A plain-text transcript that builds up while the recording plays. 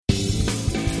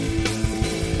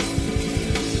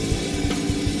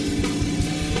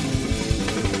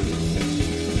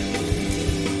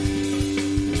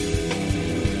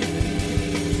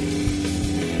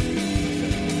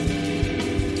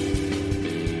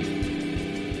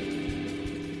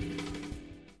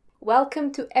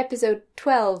Welcome to episode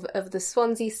 12 of the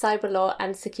Swansea Cyber Law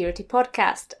and Security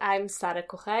podcast. I'm Sara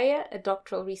Correia, a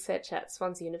doctoral researcher at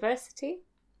Swansea University.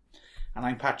 And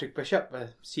I'm Patrick Bishop,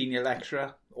 a senior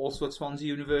lecturer, also at Swansea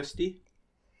University.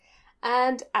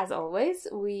 And as always,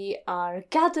 we are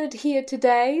gathered here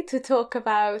today to talk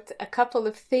about a couple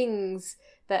of things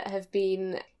that have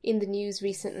been in the news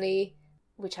recently,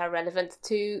 which are relevant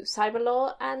to cyber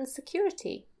law and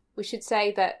security. We should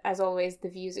say that, as always, the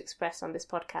views expressed on this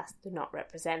podcast do not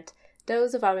represent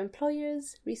those of our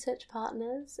employers, research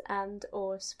partners, and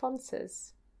or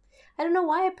sponsors. I don't know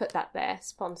why I put that there,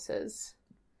 sponsors.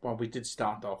 Well, we did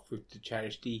start off with the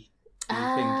Cherish D thing,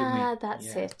 didn't we?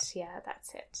 That's it. Yeah,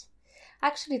 that's it.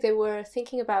 Actually, they were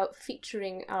thinking about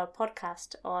featuring our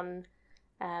podcast on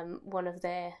one of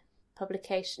their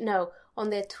on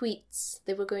their tweets.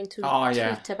 They were going to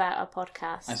tweet about our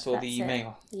podcast. I saw the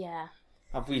email. Yeah.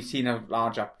 Have we seen a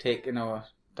large uptake in our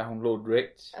download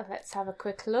rates? Let's have a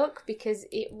quick look, because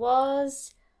it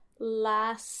was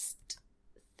last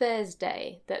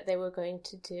Thursday that they were going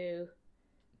to do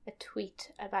a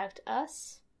tweet about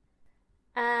us.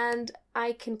 And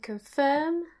I can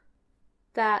confirm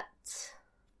that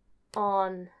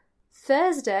on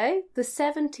Thursday, the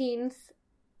 17th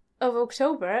of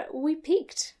October, we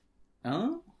peaked.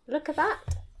 Oh? Look at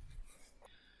that.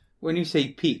 When you say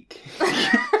peak...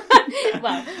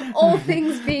 Well, all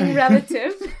things being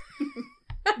relative.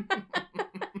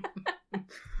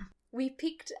 We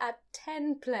peaked at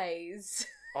 10 plays.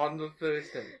 On the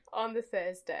Thursday. On the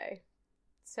Thursday.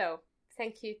 So,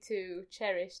 thank you to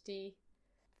Cherish D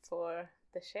for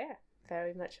the share.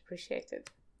 Very much appreciated.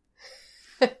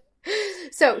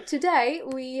 So, today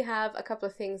we have a couple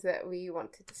of things that we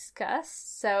want to discuss.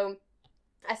 So,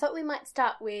 I thought we might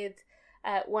start with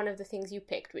one of the things you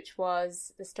picked, which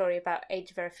was the story about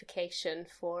age verification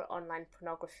for online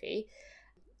pornography.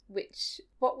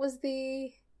 What was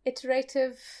the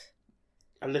Alliterative.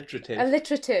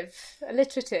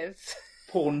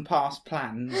 Porn pass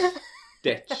plans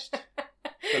ditched.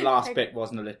 The last bit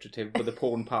wasn't alliterative, but the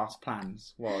porn pass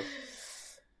plans was.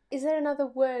 Is there another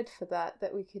word for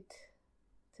that we could,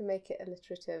 to make it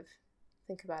alliterative?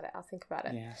 Think about it. I'll think about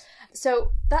it. Yes.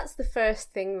 So that's the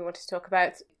first thing we wanted to talk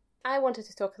about. I wanted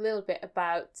to talk a little bit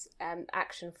about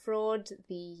Action Fraud,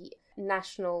 the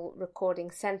National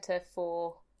Recording Centre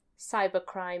for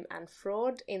Cybercrime and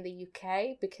Fraud in the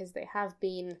UK, because they have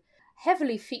been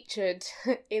heavily featured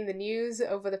in the news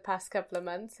over the past couple of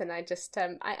months, and I just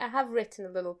I have written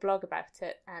a little blog about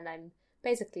it, and I'm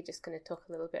basically just going to talk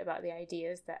a little bit about the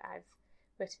ideas that I've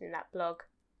written in that blog.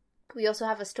 We also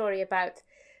have a story about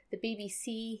the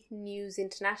BBC News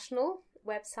International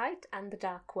website and the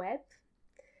dark web.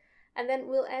 And then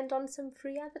we'll end on some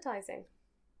free advertising.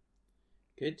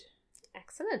 Good.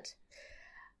 Excellent.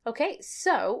 Okay,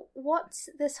 so what's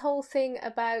this whole thing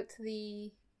about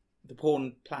the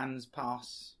porn plans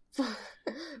pass?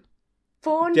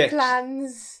 Porn ditched.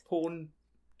 Plans. Porn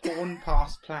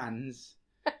pass plans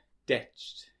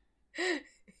ditched.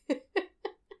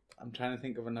 I'm trying to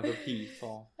think of another P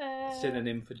for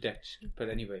synonym for ditched, but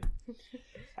anyway.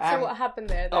 So what happened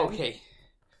there then? Okay,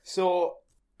 so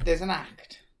there's an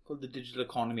act called the Digital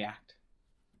Economy Act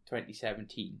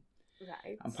 2017.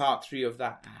 Right. And part 3 of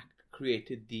that act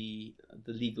created the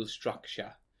legal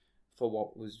structure for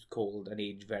what was called an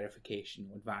age verification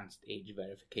or advanced age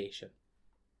verification.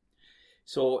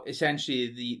 So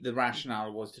essentially the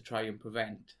rationale was to try and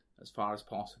prevent, as far as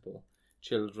possible,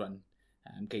 children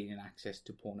gaining access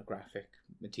to pornographic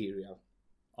material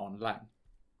online.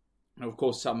 And of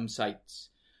course some sites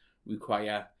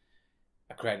require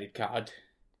a credit card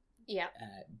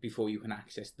before you can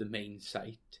access the main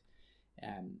site.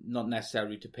 Not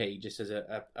necessarily to pay, just as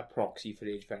a proxy for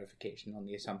age verification, on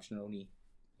the assumption only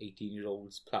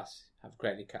 18-year-olds plus have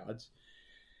credit cards.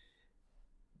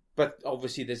 But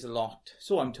obviously there's a lot,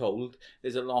 so I'm told,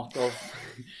 there's a lot of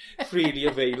freely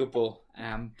available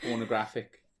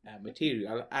pornographic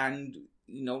material, and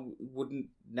wouldn't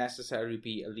necessarily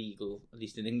be illegal, at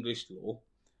least in English law.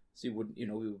 So it would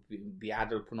be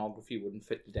adult pornography, wouldn't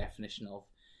fit the definition of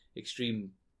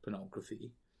extreme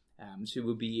pornography. So it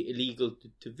would be legal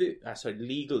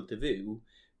to view,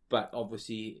 but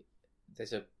obviously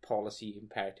there's a policy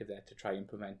imperative there to try and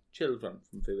prevent children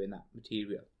from viewing that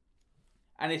material.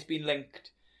 And it's been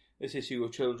linked, this issue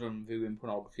of children viewing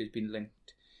pornography has been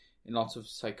linked in lots of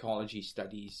psychology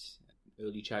studies,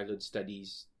 early childhood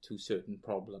studies, to certain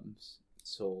problems.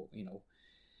 So,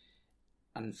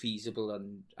 unfeasible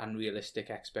and unrealistic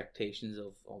expectations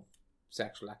of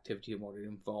sexual activity and what it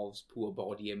involves, poor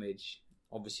body image.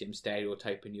 Obviously I'm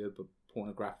stereotyping here, but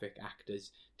pornographic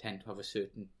actors tend to have a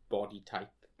certain body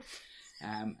type.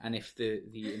 And if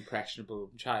the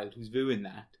impressionable child who's viewing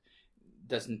that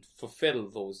doesn't fulfil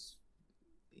those,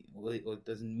 or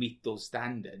doesn't meet those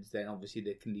standards, then obviously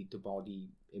they can lead to body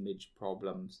image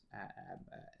problems,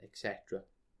 etc.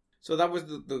 So that was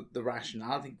the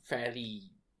rationale. I think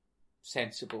fairly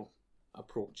sensible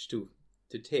approach to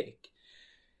take.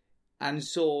 And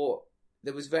so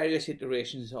there was various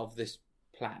iterations of this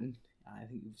plan. I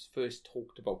think it was first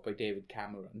talked about by David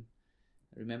Cameron.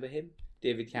 Remember him?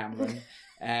 David Cameron,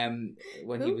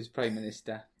 when he was Prime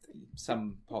Minister,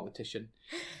 some politician.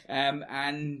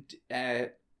 And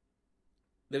there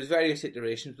was various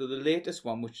iterations, but the latest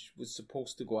one, which was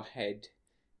supposed to go ahead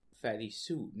fairly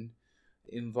soon,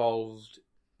 involved,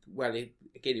 well, it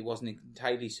wasn't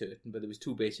entirely certain, but there was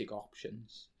two basic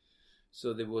options.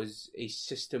 So there was a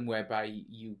system whereby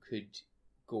you could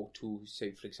go to,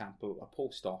 say, for example, a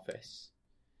post office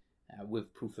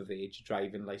with proof of age,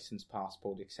 driving licence,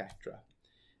 passport, etc.,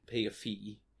 pay a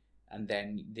fee, and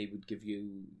then they would give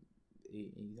you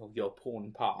your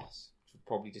pawn pass, which would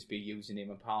probably just be a username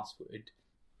and password,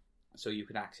 so you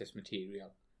could access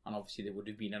material. And obviously there would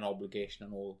have been an obligation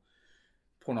on all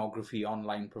pornography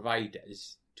online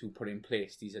providers to put in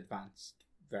place these advanced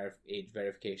age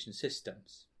verification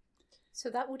systems. So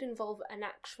that would involve an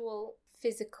actual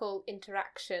physical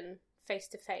interaction face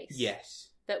to face. Yes.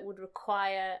 That would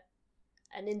require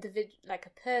an individual, like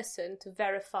a person, to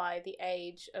verify the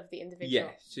age of the individual.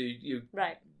 Yeah. So you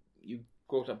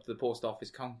go up to the post office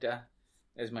counter.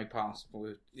 There's my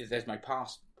passport. There's my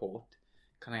passport.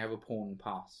 Can I have a pawn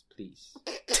pass, please?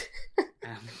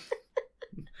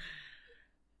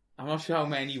 I'm not sure how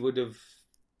many would have.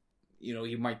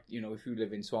 You might. If you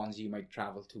live in Swansea, you might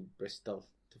travel to Bristol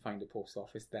to find a post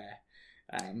office there.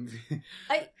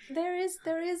 There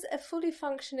is a fully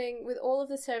functioning, with all of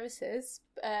the services,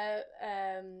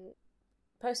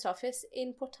 post office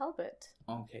in Port Talbot.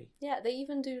 Okay. Yeah, they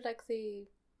even do like the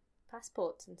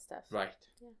passports and stuff. Right.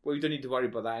 Yeah. Well, you don't need to worry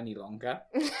about that any longer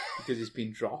because it's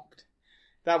been dropped.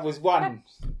 That was one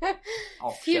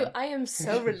option. Phew, I am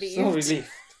so relieved.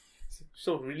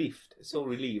 So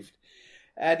relieved.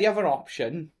 The other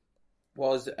option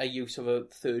was a use of a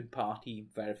third-party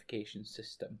verification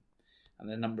system. And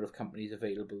a number of companies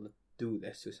available that do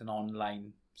this. So it's an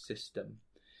online system.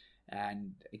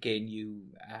 And again,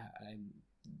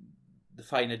 the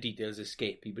finer details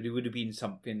escape me, but it would have been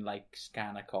something like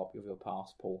scan a copy of your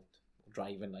passport or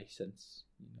driving licence,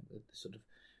 the sort of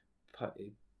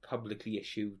publicly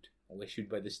issued or issued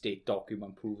by the state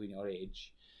document proving your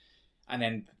age. And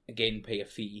then again, pay a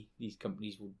fee. These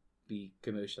companies would be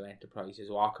commercial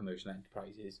enterprises or are commercial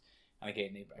enterprises. And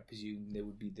again, I presume there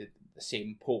would be the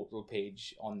same portal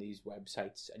page on these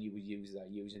websites, and you would use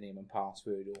that username and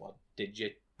password or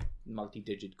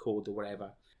multi-digit code or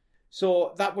whatever.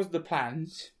 So that was the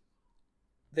plans.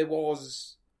 There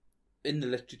was, in the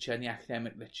literature, in the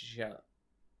academic literature,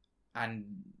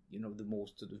 and the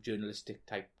most sort of journalistic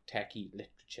type techie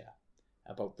literature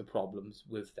about the problems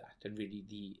with that, and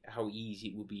really how easy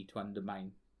it would be to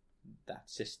undermine that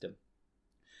system.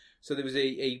 So there was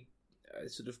a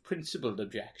sort of principled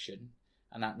objection,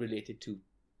 and that related to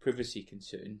privacy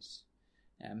concerns.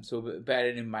 So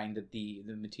bearing in mind that the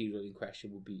material in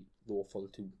question would be lawful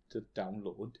to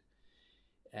download,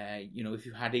 if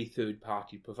you had a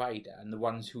third-party provider, and the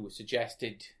ones who were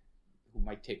suggested who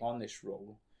might take on this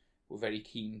role were very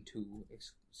keen to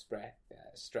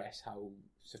stress how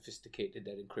sophisticated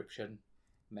their encryption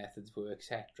methods were,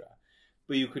 etc.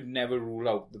 But you could never rule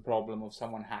out the problem of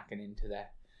someone hacking into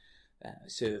their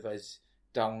servers,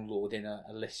 downloading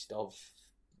a list of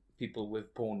people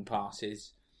with porn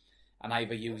passes, and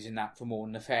either using that for more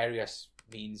nefarious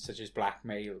means such as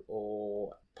blackmail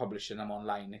or publishing them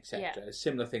online, etc. Yeah. A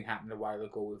similar thing happened a while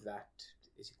ago with that.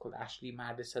 Is it called Ashley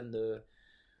Madison, the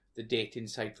dating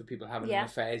site for people having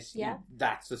affairs? Yeah.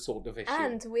 That's the sort of issue.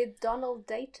 And with Donald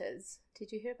Daters.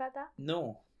 Did you hear about that?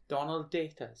 No. Donald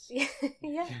Daters.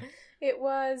 Yeah. It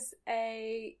was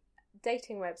a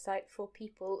dating website for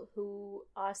people who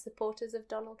are supporters of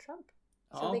Donald Trump.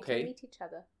 So they can meet each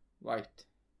other. Right.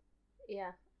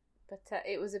 Yeah. But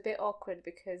it was a bit awkward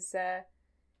because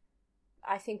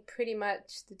I think pretty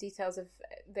much the details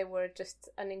they were just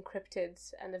unencrypted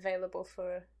and available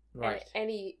for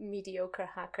any mediocre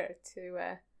hacker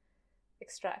to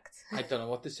extract. I don't know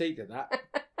what to say to that.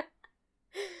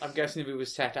 I'm guessing if it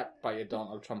was set up by a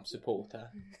Donald Trump supporter,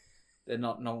 they're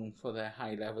not known for their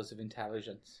high levels of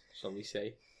intelligence, shall we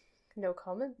say. No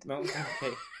comment. No,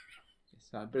 okay.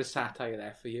 So a bit of satire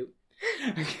there for you.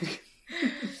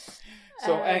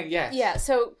 So, yes. Yeah,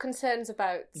 so concerns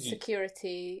about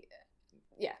security.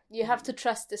 Yeah, you have to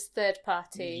trust this third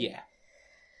party. Yeah.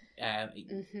 And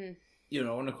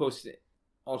of course,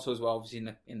 also as well, obviously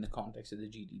in the context of the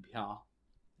GDPR,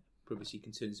 privacy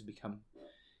concerns have become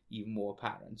even more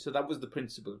apparent. So that was the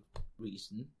principal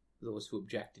reason, those who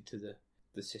objected to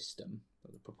the system,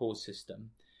 or the proposed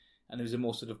system. And there was a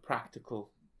more sort of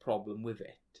practical problem with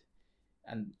it.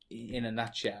 And in a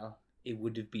nutshell, it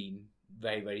would have been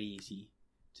very, very easy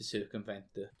to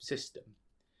circumvent the system.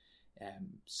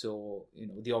 So,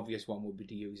 the obvious one would be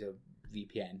to use a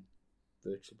VPN,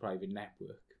 virtual private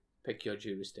network. Pick your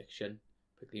jurisdiction,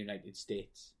 pick the United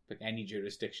States, pick any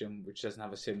jurisdiction which doesn't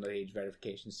have a similar age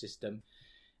verification system,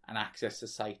 and access the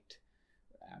site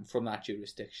from that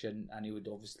jurisdiction, and it would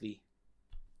obviously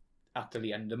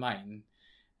utterly undermine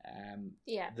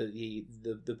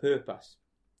the purpose.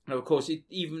 Now, of course,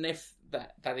 even if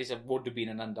that would have been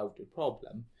an undoubted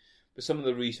problem, but some of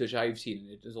the research I've seen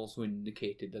in it has also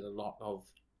indicated that a lot of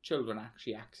children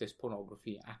actually access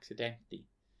pornography accidentally.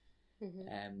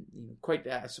 Mm-hmm. Quite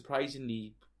a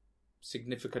surprisingly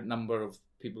significant number of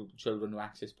children who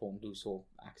access porn do so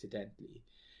accidentally,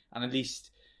 and at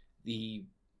least the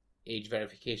age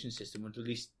verification system would at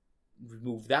least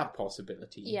remove that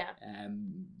possibility. Yeah.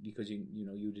 Because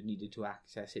you'd have needed to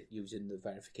access it using the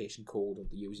verification code or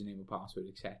the username and password,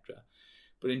 etc.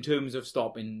 But in terms of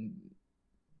stopping,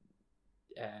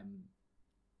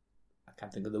 I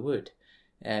can't think of the word,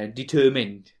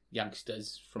 determined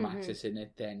youngsters from accessing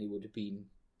it, then it would have been,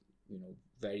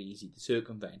 very easy to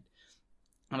circumvent.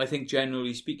 And I think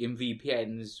generally speaking,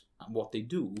 VPNs and what they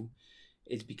do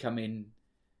is becoming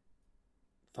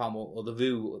far more, or the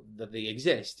view that they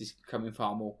exist is becoming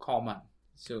far more common.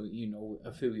 So,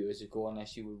 a few years ago,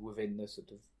 unless you were within the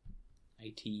sort of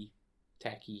IT,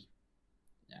 techie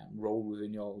role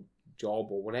within your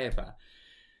job or whatever,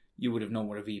 you would have known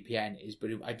what a VPN is, but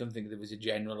I don't think there was a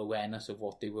general awareness of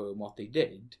what they were and what they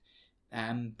did.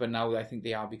 But now I think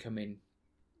they are becoming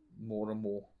more and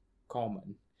more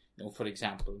common. For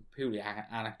example, purely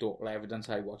anecdotal evidence,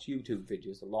 I watch YouTube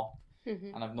videos a lot.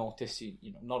 Mm-hmm. And I've noticed,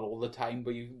 not all the time,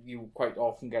 but you quite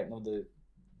often get the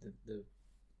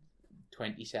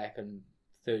 20-second,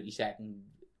 30-second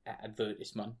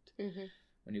advertisement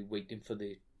when you're waiting for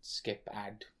the skip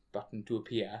ad button to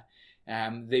appear.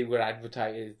 They were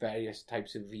advertised, various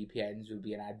types of VPNs were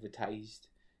being advertised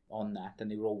on that, and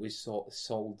they were always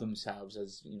sold themselves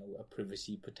as a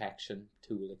privacy protection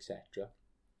tool, etc.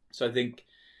 So I think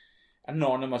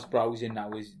anonymous browsing now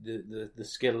is the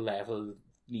skill level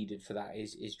needed for that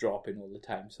is dropping all the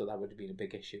time, so that would have been a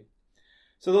big issue.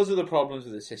 So those are the problems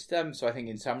with the system. So I think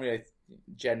in summary,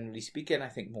 generally speaking, I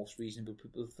think most reasonable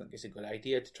people think it's a good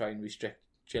idea to try and restrict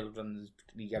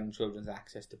young children's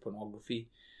access to pornography,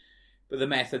 but the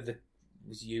method that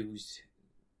was used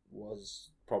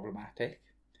was problematic.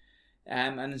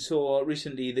 And so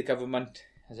recently the government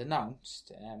has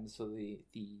announced, so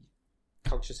the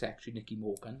Culture Secretary Nicky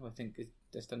Morgan, who I think has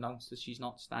just announced that she's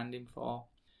not standing for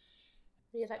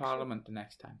Parliament the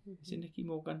next time. Mm-hmm. Is it Nicky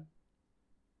Morgan?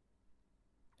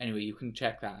 Anyway, you can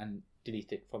check that and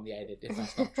delete it from the edit if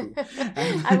that's not true.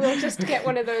 I will just get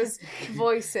one of those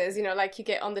voices, like you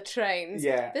get on the trains.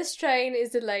 Yeah. This train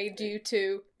is delayed due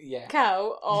to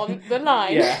cow on the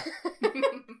line. Yeah.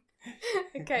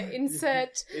 Okay,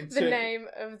 insert the name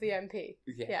of the MP.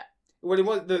 Yeah. Well, it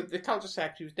was the Culture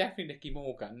Secretary was definitely Nicky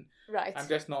Morgan. Right. I'm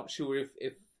just not sure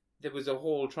if there was a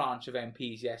whole tranche of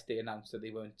MPs yesterday announced that they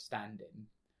weren't standing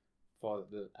for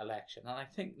the election, and I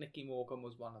think Nicky Morgan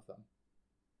was one of them.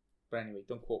 But anyway,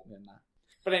 don't quote me on that.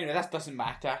 But anyway, that doesn't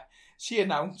matter. She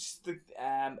announced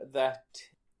that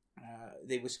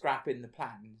they were scrapping the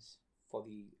plans for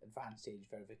the advanced age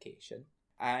verification,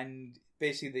 and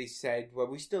basically they said, well,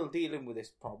 we're still dealing with this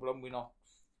problem. We're not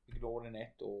ignoring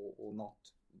it or not.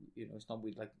 It's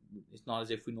not as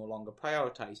if we're no longer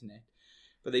prioritising it.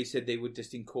 But they said they would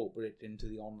just incorporate it into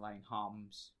the online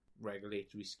harms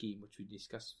regulatory scheme, which we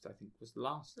discussed, I think, was the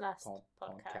last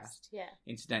podcast. Yeah.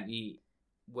 Incidentally,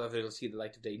 whether it'll see the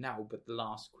light of day now, but the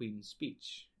last Queen's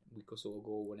speech, a week or so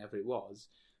ago, whenever it was,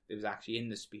 there was actually in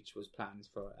the speech was plans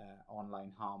for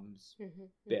online harms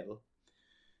bill.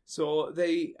 So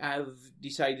they have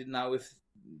decided now if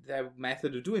their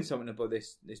method of doing something about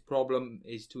this problem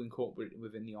is to incorporate it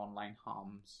within the online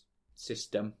harms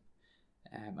system.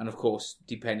 And of course,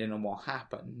 depending on what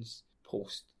happens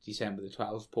post December the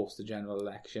 12th, post the general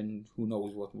election, who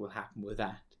knows what will happen with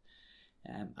that.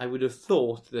 I would have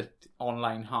thought that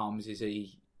online harms is a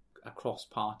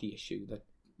cross-party issue, that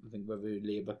I think whether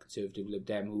Labour, Conservative, Lib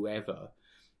Dem, whoever,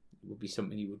 would be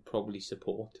something you would probably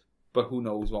support. But who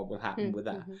knows what will happen with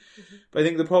that. But I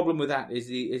think the problem with that is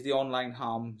the online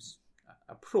harms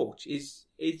approach is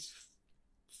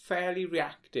fairly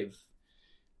reactive,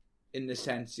 in the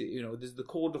sense, there's the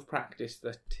code of practice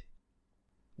that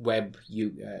web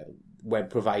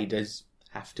providers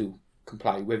have to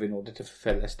comply with in order to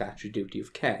fulfil their statutory duty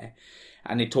of care.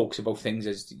 And it talks about things,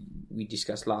 as we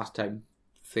discussed last time,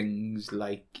 things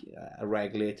like a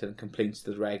regulator and complaints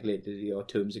to the regulator, your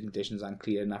terms and conditions aren't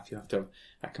clear enough, you have to have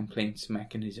a complaints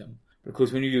mechanism.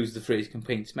 Because when you use the phrase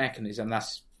complaints mechanism,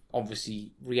 that's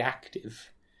obviously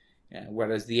reactive.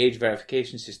 Whereas the age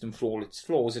verification system, for all its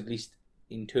flaws, at least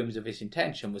in terms of its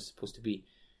intention, was supposed to be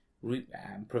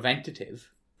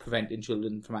preventative, preventing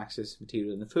children from access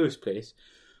material in the first place.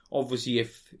 Obviously,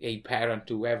 if a parent,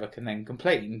 whoever, can then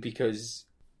complain because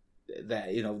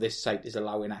this site is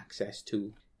allowing access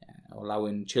to,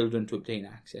 allowing children to obtain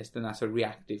access, then that's a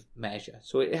reactive measure.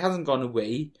 So it hasn't gone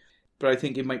away, but I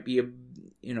think it might be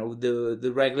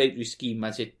the regulatory scheme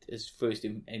as it is first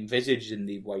envisaged in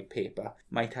the white paper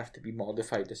might have to be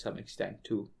modified to some extent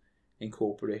to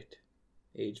incorporate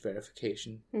age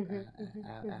verification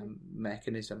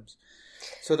mechanisms.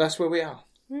 So that's where we are.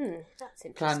 That's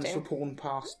interesting. Plans for porn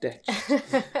pass ditched.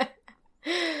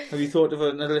 Have you thought of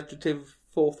an alliterative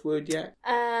fourth word yet?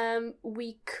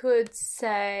 We could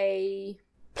say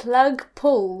plug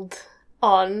pulled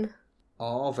on.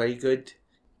 Oh, very good.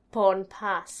 Porn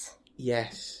pass.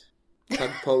 Yes.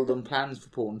 Plug pulled on plans for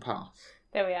porn pass.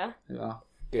 There we are. There we are.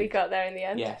 Good. We got there in the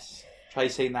end. Yes. Try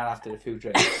saying that after a few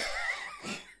drinks.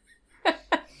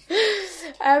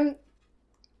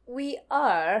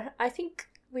 I think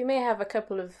we may have a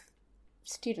couple of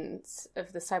students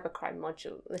of the cybercrime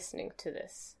module listening to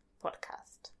this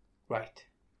podcast. Right.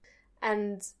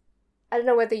 And I don't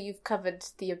know whether you've covered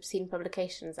the Obscene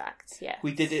Publications Act yet.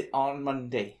 We did it on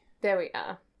Monday. There we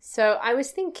are. So I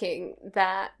was thinking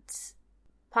that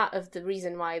part of the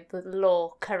reason why the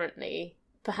law currently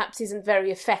perhaps isn't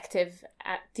very effective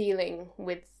at dealing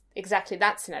with exactly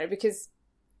that scenario, because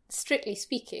strictly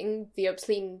speaking, the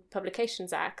Obscene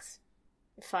Publications Act,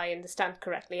 if I understand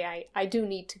correctly, I do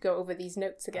need to go over these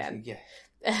notes again. Yeah.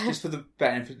 Just for the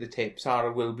benefit of the tape,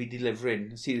 Sarah will be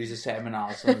delivering a series of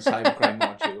seminars on the cybercrime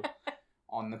module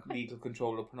on the legal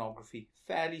control of pornography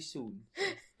fairly soon.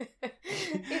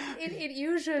 It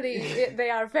usually,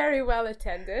 they are very well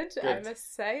attended, good. I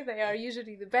must say. They are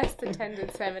usually the best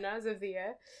attended seminars of the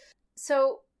year.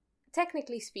 So,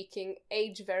 technically speaking,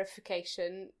 age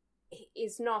verification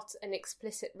is not an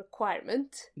explicit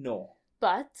requirement. No.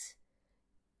 But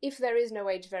if there is no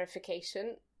age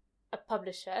verification, a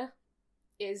publisher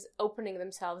is opening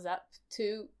themselves up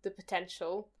to the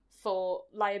potential for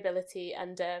liability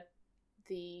under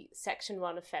the Section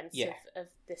 1 offence of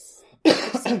this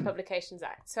Obscene Publications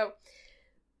Act. So,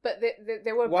 but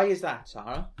there were... Why is that,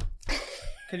 Sarah?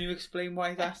 Can you explain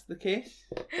why that's the case?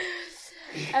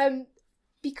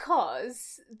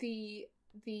 Because the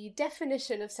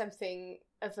definition of something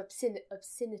of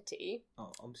obscenity.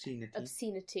 Oh, obscenity.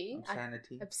 Obscenity.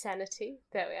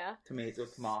 There we are.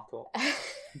 Tomato.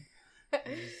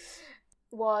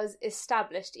 Was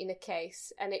established in a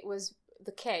case, and it was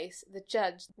the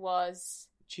judge was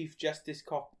Chief Justice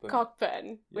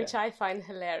Cockburn, which I find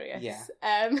hilarious.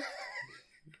 Yeah.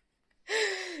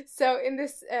 So in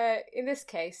this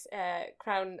case,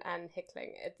 Crown and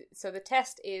Hickling. So the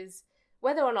test is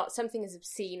whether or not something is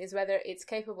obscene is whether it's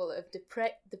capable of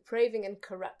depraving and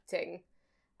corrupting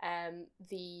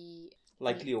the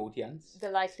likely audience. The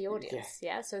likely audience,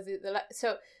 yeah. So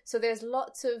so there's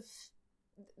lots of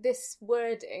this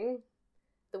wording.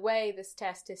 The way this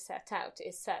test is set out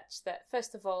is such that,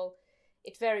 first of all,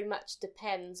 it very much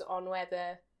depends on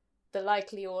whether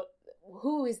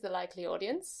who is the likely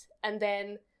audience, and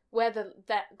then whether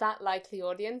that likely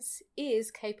audience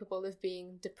is capable of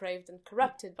being depraved and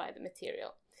corrupted by the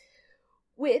material.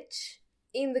 Which,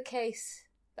 in the case,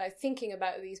 like thinking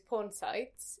about these porn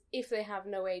sites, if they have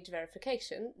no age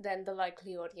verification, then the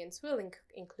likely audience will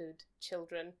include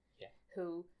children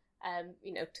who,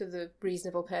 to the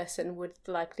reasonable person, would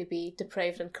likely be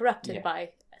depraved and corrupted by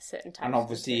a certain type. And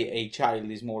obviously, a child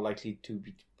is more likely to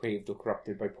be depraved or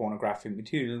corrupted by pornographic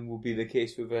material than will be the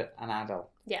case with an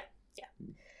adult. Yeah.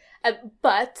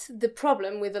 But the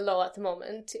problem with the law at the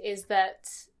moment is that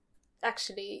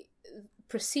actually,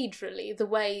 procedurally, the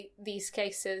way these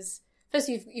cases, first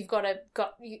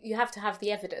you have to have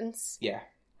the evidence. Yeah.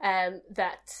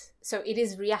 So it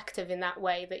is reactive in that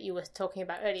way that you were talking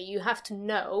about earlier. You have to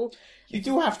know. You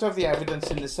do have to have the evidence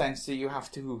in the sense that you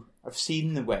have to have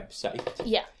seen the website.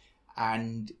 Yeah.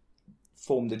 And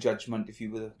form the judgment, if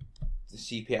you were the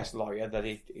CPS lawyer, that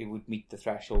it would meet the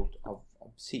threshold of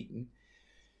obscene.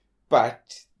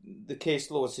 But the case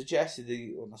law has said that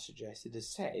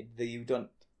you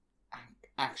don't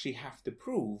actually have to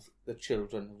prove that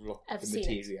children have looked at the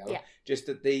material, just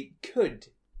that they could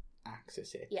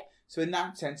access it. Yeah. So in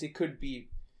that sense, it could be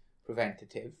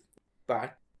preventative.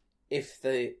 But if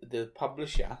the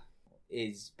publisher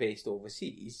is based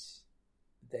overseas,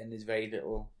 then there's very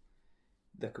little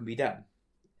that can be done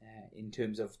in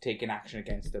terms of taking action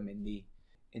against them in the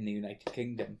United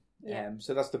Kingdom. Yeah.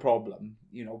 So that's the problem.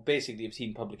 Basically, the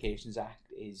Obscene Publications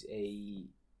Act is a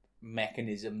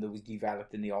mechanism that was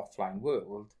developed in the offline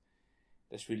world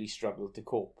that's really struggled to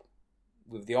cope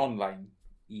with the online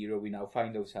era we now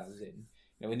find ourselves in.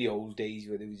 In the old days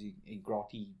where there was a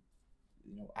grotty,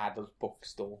 adult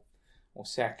bookstore or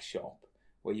sex shop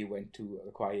where you went to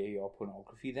acquire your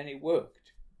pornography, then it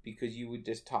worked because you would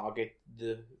just target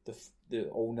the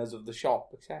owners of the shop,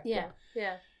 etc.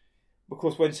 Yeah.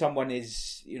 Because when someone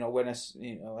is, when a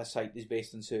site is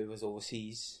based on servers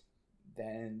overseas,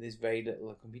 then there's very little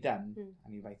that can be done.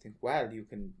 And you might think, well, you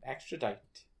can extradite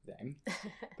them.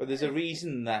 But there's a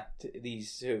reason that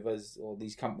these servers or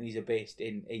these companies are based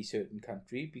in a certain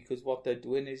country, because what they're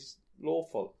doing is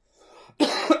lawful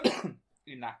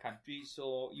in that country,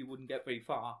 so you wouldn't get very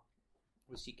far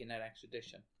with seeking that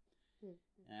extradition.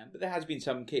 But there has been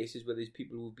some cases where there's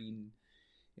people who've been,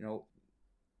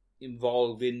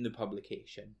 involved in the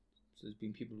publication. So there's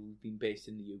been people who've been based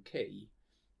in the UK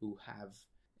who have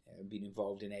been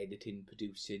involved in editing,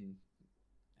 producing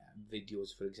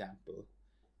videos, for example,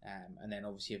 and then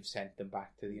obviously have sent them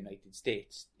back to the United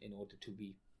States in order to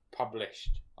be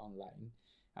published online.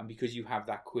 And because you have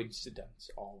that coincidence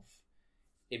of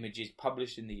images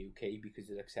published in the UK because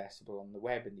they're accessible on the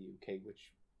web in the UK,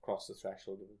 which cross the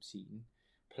threshold of obscene,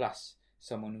 plus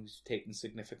someone who's taken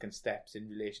significant steps in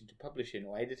relation to publishing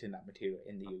or editing that material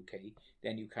in the UK,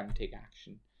 then you can take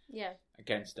action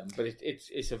against them. But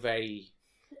it's a very...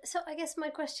 So I guess my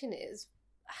question is,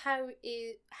 how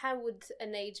would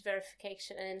an age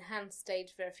verification, an enhanced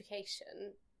age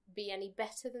verification, be any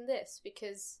better than this?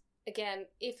 Because, again,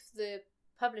 if the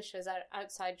publishers are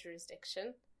outside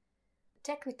jurisdiction,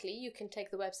 technically you can take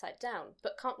the website down,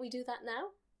 but can't we do that now?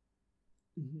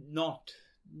 Not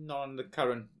on the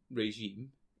current regime.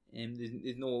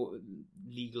 There's no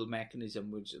legal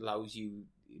mechanism which allows you,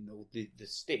 the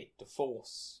state to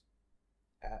force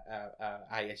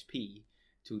ISP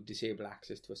to disable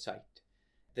access to a site.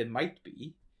 There might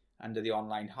be, under the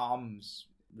online harms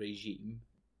regime,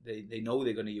 they know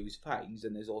they're going to use fines,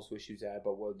 and there's also issues there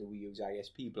about whether we use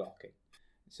ISP blocking.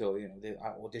 So,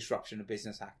 or disruption of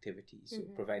business activities, so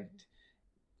prevent,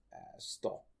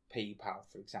 stop PayPal,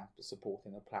 for example,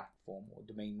 supporting a platform, or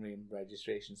domain name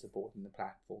registration supporting the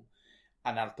platform.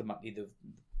 And ultimately, the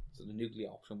nuclear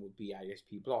option would be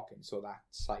ISP blocking. So that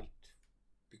site,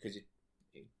 because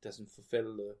it doesn't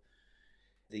fulfill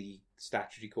the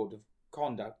statutory code of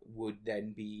conduct, would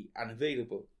then be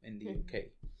unavailable in the UK.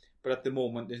 But at the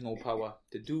moment, there's no power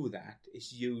to do that.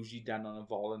 It's usually done on a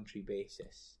voluntary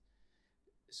basis.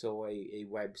 So a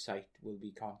website will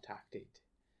be contacted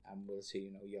and will say,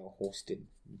 you're hosting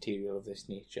material of this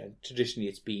nature. And traditionally,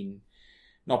 it's been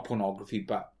not pornography,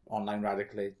 but online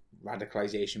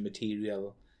radicalization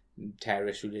material,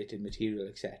 terrorist-related material,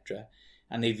 etc.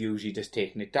 And they've usually just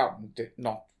taken it down,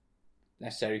 not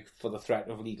necessarily for the threat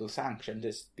of legal sanction,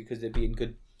 just because they're being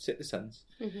good citizens.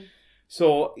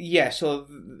 So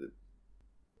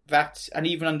that's, and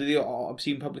even under the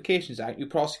Obscene Publications Act, you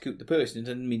prosecute the person. It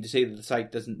doesn't mean to say that the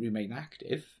site doesn't remain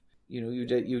active.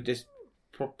 You just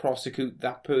prosecute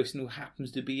that person who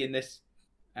happens to be in this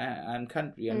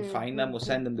country and fine them or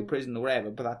send them to prison or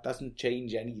whatever. But that doesn't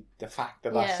change the fact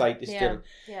that that site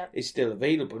is still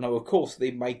available. Now, of course,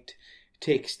 they might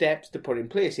take steps to put in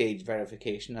place age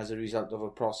verification as a result of a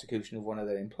prosecution of one of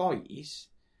their employees,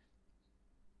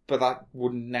 but that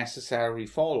wouldn't necessarily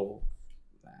follow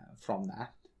from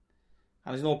that.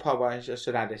 And there's no power, I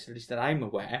should add this, at least that I'm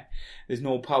aware, there's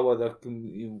no power that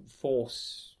can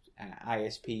force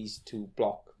ISPs to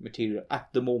block material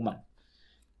at the moment.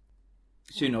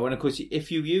 So, and of course,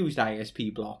 if you used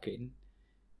ISP blocking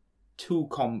to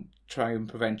try and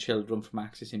prevent children from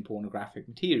accessing pornographic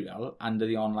material under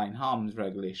the online harms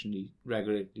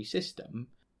regulatory system,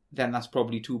 then that's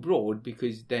probably too broad,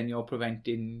 because then you're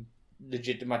preventing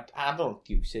legitimate adult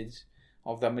usage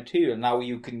of that material. Now,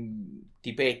 you can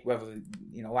debate whether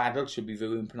adults should be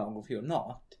viewing pornography or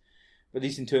not, but at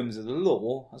least in terms of the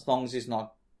law, as long as it's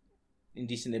not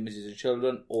indecent images of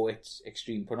children or it's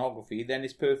extreme pornography, then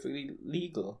it's perfectly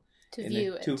legal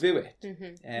to view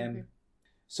it.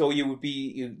 So you would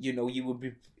be, you would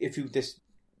be, if you just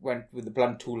went with the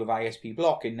blunt tool of ISP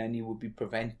blocking, then you would be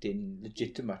preventing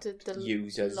legitimate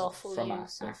users from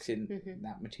accessing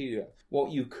that material.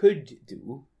 What you could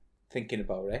do, thinking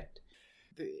about it,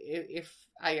 if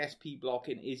ISP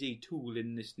blocking is a tool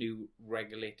in this new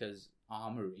regulator's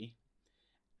armoury,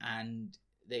 and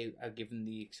they are given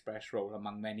the express role,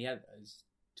 among many others,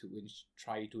 to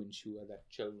try to ensure that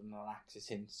children are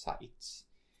accessing sites.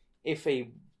 If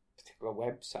a particular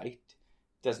website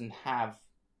doesn't have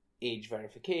age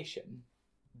verification,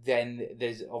 then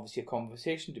there's obviously a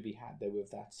conversation to be had there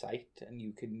with that site, and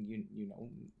you can, you know,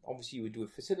 obviously you would do a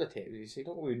facilitator. You say,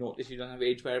 "Oh, we notice you don't have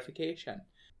age verification.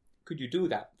 Could you do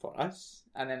that for us?"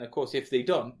 And then, of course, if they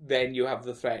don't, then you have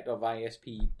the threat of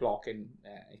ISP blocking,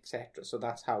 etc. So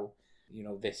that's how, you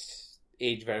know, this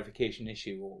age verification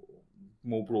issue, or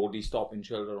more broadly stopping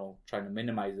children or trying to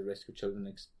minimise the risk of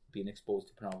children being exposed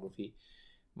to pornography,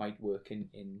 might work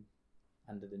in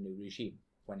under the new regime,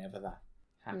 whenever that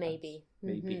happens.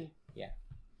 Maybe. Yeah.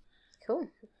 Cool.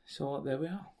 So there we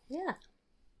are. Yeah,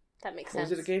 that makes What sense.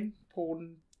 was it again?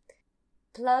 Porn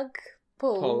Plug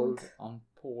pulled. pulled on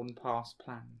porn past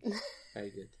plans.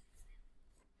 Very good.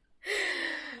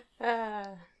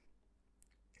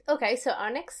 Okay, so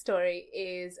our next story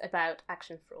is about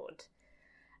Action Fraud.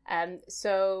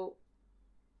 So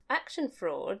Action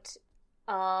Fraud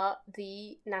are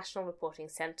the National Reporting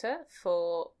Centre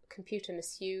for computer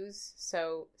misuse,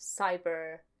 so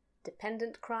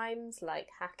cyber-dependent crimes like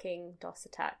hacking, DOS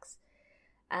attacks,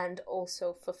 and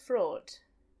also for fraud,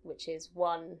 which is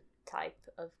one type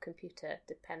of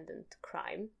computer-dependent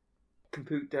crime.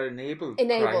 Computer-enabled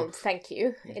Enabled, crime. thank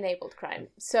you. Yeah. Enabled crime.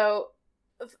 So,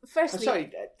 firstly...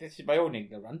 sorry, this is my own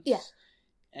ignorance. Yeah.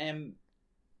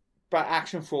 But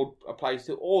Action Fraud applies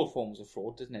to all forms of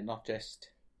fraud, doesn't it? Not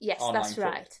just Yes, online that's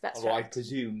fraud. right. That's Although I right.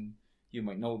 presume you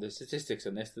might know the statistics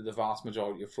on this, that the vast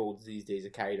majority of frauds these days are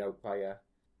carried out via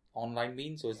online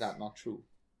means, or is that not true?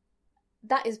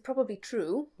 That is probably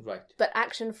true, Right. but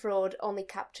Action Fraud only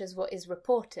captures what is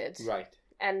reported. Right.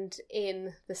 And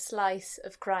in the slice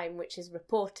of crime which is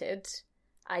reported,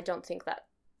 I don't think that,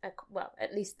 well,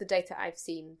 at least the data I've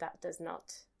seen, that does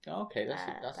not. Okay, that's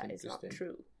that is interesting. not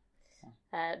true.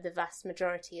 The vast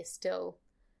majority is still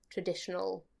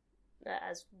traditional,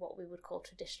 as what we would call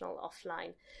traditional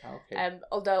offline. Okay.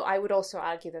 Although I would also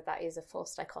argue that that is a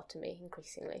false dichotomy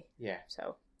increasingly. Yeah.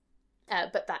 So,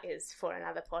 but that is for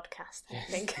another podcast, I Yes.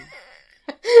 think.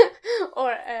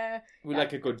 Or We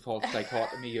like a good false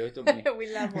dichotomy here, don't we?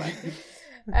 we love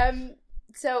one.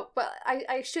 But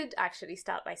I should actually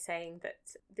start by saying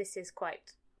that this is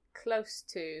quite close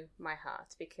to my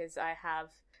heart, because I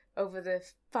have, over the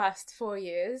past 4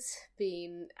 years,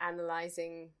 been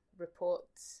analysing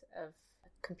reports of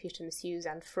computer misuse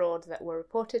and fraud that were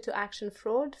reported to Action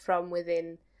Fraud from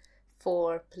within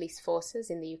 4 police forces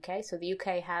in the UK. So the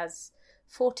UK has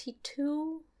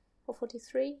 42 or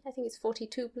 43, I think it's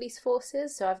 42 police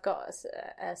forces. So I've got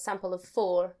a sample of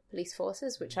 4 police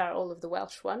forces, which are all of the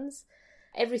Welsh ones.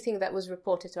 Everything that was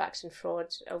reported to Action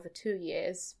Fraud over 2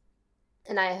 years.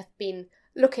 And I have been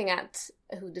looking at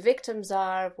who the victims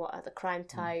are, what are the crime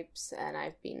types, and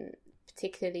I've been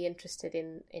particularly interested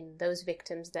in those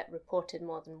victims that reported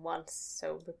more than once,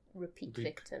 so repeat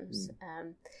victims.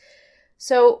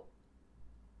 So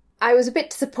I was a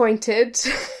bit disappointed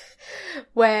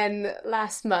when it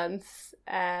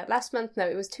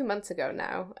was 2 months ago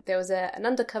now, there was an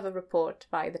undercover report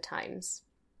by The Times,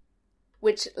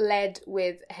 which led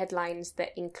with headlines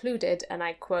that included, and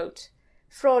I quote,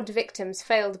 "Fraud victims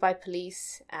failed by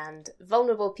police," and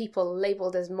 "Vulnerable people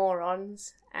labelled as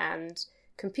morons," and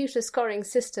 "Computer scoring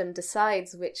system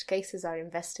decides which cases are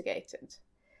investigated."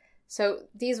 So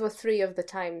these were 3 of the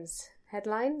Times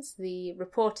headlines. The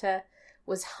reporter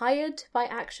was hired by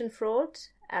Action Fraud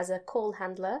as a call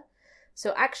handler.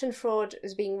 So Action Fraud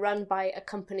is being run by a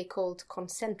company called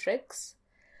Concentrix.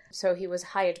 So he was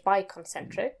hired by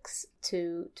Concentrix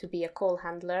to be a call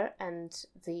handler, and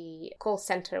the call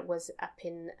centre was up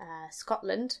in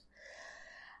Scotland.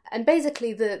 And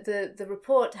basically the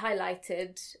report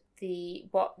highlighted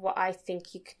what I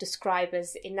think you could describe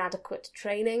as inadequate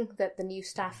training that the new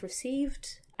staff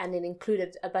received, and it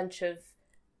included a bunch of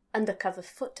undercover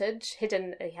footage. He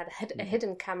had a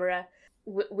hidden camera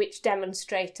which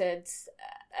demonstrated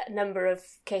a number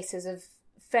of cases of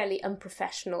fairly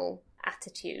unprofessional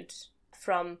attitude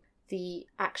from the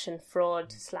Action Fraud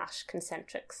 /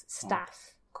 Concentrix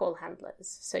staff call handlers.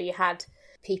 So you had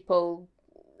people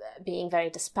being very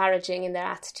disparaging in their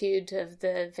attitude of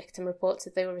the victim reports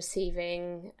that they were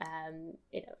receiving,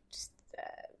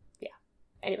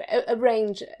 Anyway, a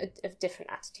range of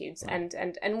different attitudes. Right.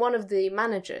 And one of the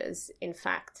managers, in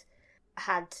fact,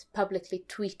 had publicly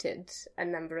tweeted a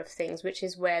number of things, which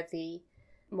is where the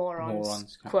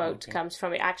morons quote comes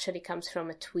from. It actually comes from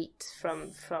a tweet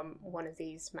from one of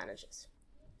these managers.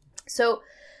 So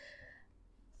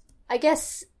I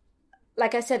guess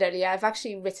like I said earlier, I've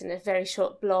actually written a very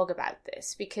short blog about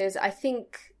this because I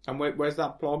think... And where's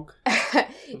that blog?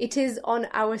 It is on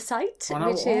our site,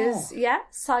 which is,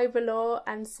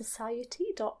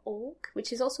 cyberlawandsociety.org,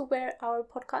 which is also where our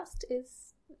podcast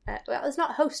is. Well, it's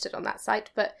not hosted on that site,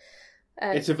 but...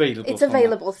 it's available. It's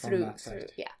available through.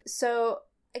 Yeah. So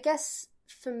I guess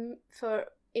in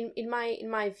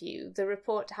my view, the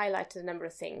report highlighted a number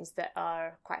of things that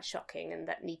are quite shocking and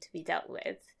that need to be dealt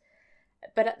with.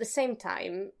 But at the same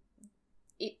time,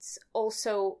 it's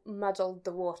also muddled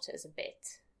the waters a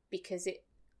bit because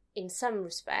in some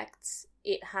respects,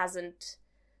 it hasn't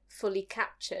fully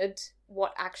captured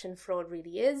what action fraud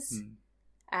really is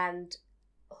and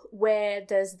where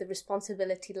does the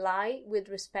responsibility lie with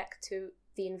respect to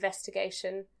the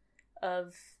investigation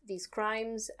of these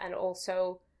crimes and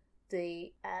also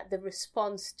the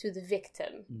response to the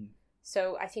victim.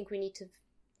 So I think we need to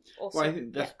also... Well, I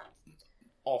think that's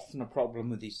often a problem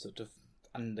with these sort of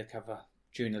undercover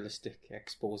journalistic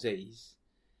exposés,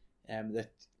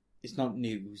 that it's not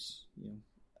news.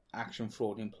 Action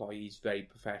fraud employees very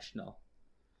professional.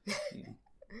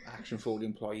 Action fraud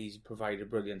employees provide a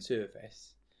brilliant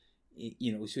service.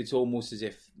 So it's almost as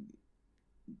if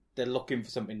they're looking for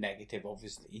something negative,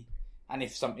 obviously. And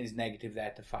if something's negative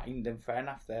there to find, then fair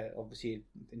enough, they're obviously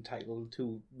entitled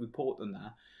to report on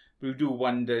that. But we do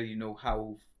wonder,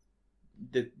 how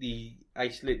the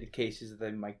isolated cases that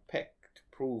they might pick to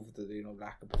prove that,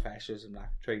 lack of professionalism,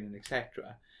 lack of training,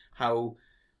 etc., how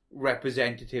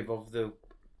representative of the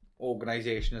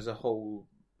organisation as a whole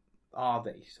are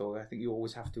they? So I think you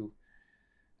always have to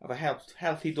have a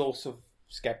healthy dose of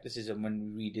scepticism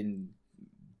when reading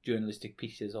journalistic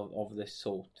pieces of this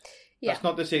sort. Yeah. That's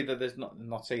not to say that there's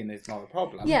not saying there's not a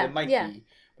problem. Yeah, there might be,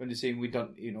 but they're saying we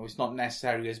don't, it's not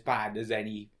necessarily as bad as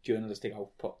any journalistic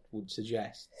output would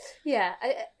suggest. Yeah,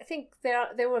 I think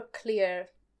there were clear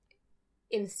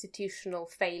institutional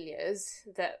failures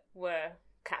that were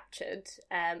captured,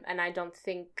 and I don't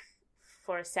think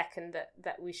for a second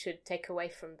that we should take away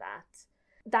from that.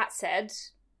 That said,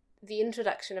 the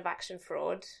introduction of action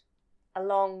fraud,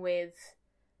 along with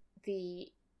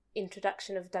the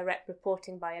introduction of direct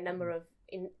reporting by a number of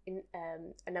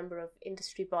a number of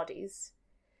industry bodies,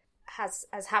 has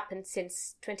happened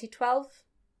since 2012.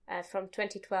 From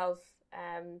 2012,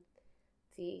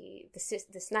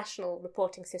 this national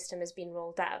reporting system has been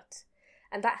rolled out,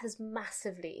 and that has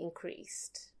massively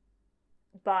increased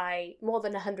by more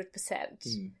than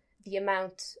 100% the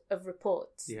amount of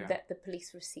reports that the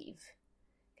police receive.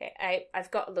 Okay,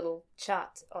 I've got a little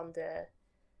chart on the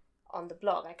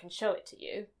blog. I can show it to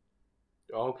you.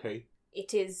 Okay.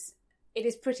 It is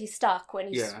pretty stark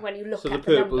when you look at the numbers. So the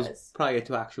purple's prior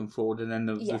to action fraud, and then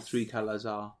the three colours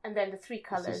are. And then the three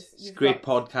colours. It's great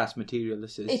podcast material.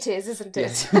 This is. It is, isn't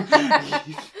it?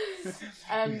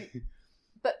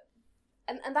 But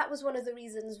that was one of the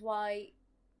reasons why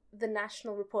the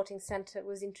National Reporting Centre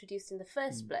was introduced in the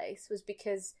first place, was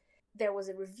because there was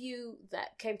a review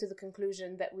that came to the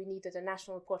conclusion that we needed a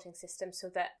national reporting system so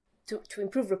that to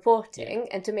improve reporting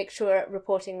and to make sure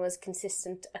reporting was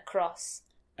consistent across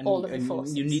all of the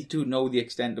forces. You need to know the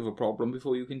extent of a problem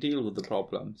before you can deal with the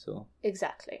problem. So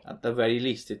exactly. At the very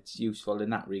least, it's useful in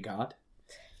that regard.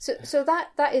 So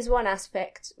that is one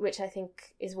aspect which I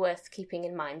think is worth keeping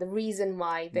in mind. The reason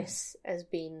why this has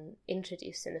been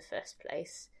introduced in the first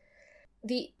place.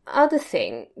 The other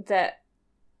thing that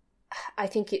I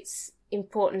think it's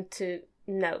important to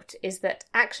note is that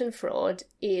action fraud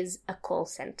is a call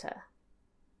centre.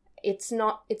 It's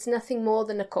nothing more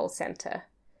than a call centre.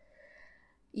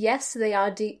 Yes, they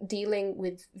are dealing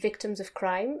with victims of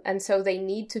crime, and so they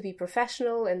need to be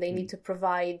professional and they need to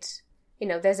provide,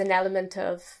 there's an element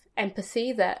of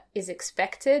empathy that is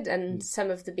expected, and some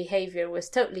of the behaviour was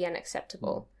totally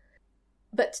unacceptable.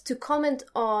 But to comment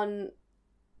on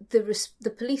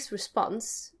the police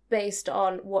response based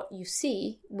on what you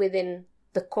see within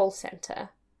the call centre,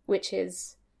 which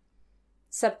is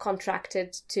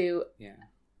subcontracted to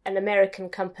an American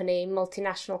company,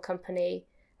 multinational company,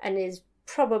 and is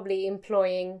probably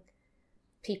employing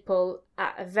people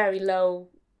at a very low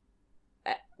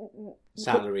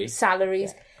salaries.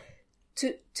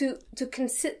 To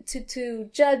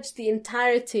judge the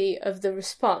entirety of the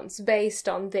response based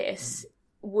on this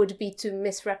would be to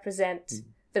misrepresent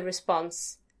the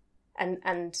response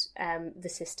and the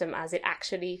system as it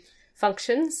actually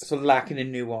functions. So lacking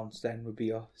in nuance then would be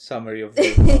your summary of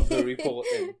the report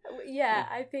then. Yeah,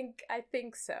 I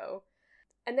think so.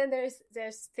 And then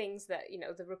there's things that,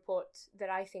 the report that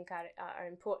I think are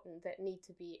important that need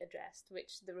to be addressed,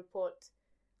 which the report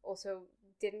also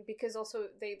didn't, because also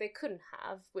they couldn't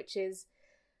have, which is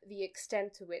the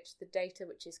extent to which the data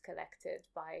which is collected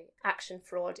by Action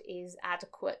Fraud is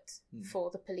adequate for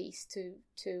the police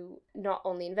to not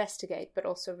only investigate but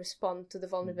also respond to the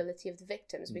vulnerability of the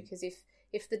victims. Because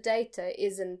if the data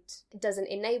doesn't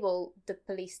enable the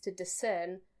police to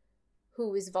discern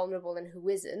who is vulnerable and who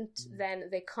isn't, then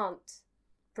they can't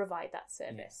provide that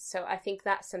service. So I think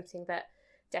that's something that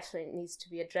definitely needs to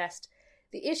be addressed.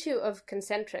 The issue of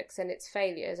Concentrix and its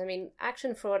failures, I mean,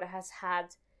 Action Fraud has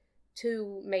had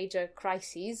 2 major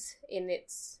crises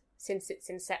since its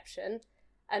inception,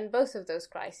 and both of those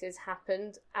crises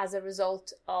happened as a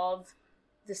result of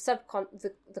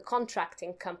the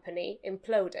contracting company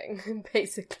imploding,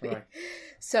 basically. Right.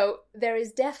 So there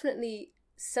is definitely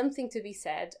something to be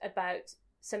said about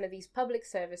some of these public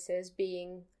services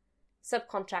being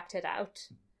subcontracted out,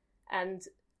 and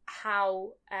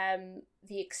how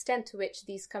the extent to which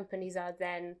these companies are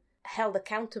then held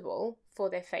accountable for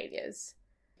their failures.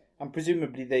 And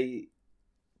presumably was it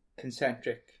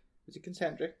Concentric?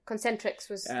 Concentrix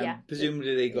was,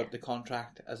 Presumably they got the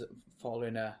contract as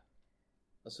following a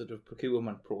sort of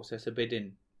procurement process, a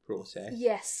bidding process.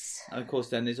 Yes. And of course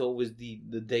then there's always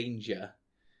the danger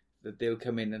that they'll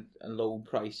come in at a low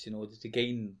price in order to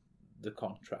gain the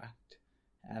contract,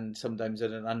 and sometimes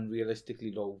at an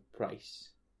unrealistically low price.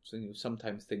 So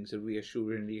sometimes things are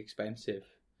reassuringly expensive.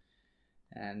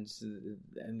 And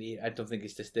I don't think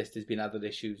it's just this. There's been other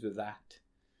issues with that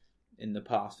in the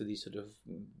past with these sort of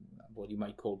what you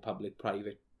might call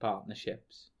public-private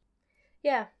partnerships.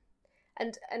 Yeah,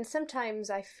 and sometimes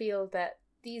I feel that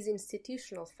these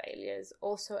institutional failures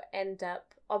also end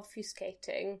up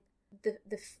obfuscating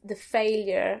the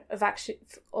failure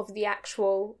of the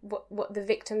actual what the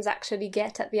victims actually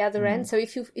get at the other end. So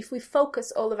if we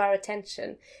focus all of our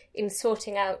attention in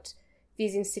sorting out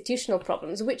these institutional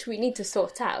problems, which we need to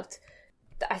sort out,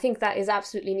 I think that is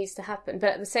absolutely needs to happen.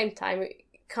 But at the same time, you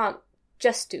can't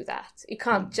just do that. You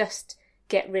can't just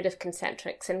get rid of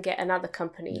Concentrix and get another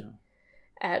company,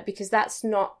 because that's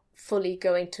not fully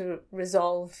going to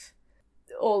resolve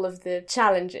all of the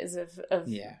challenges of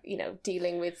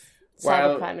dealing with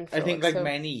cybercrime and fraud. I think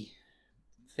many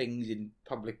things in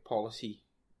public policy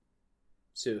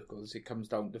circles, it comes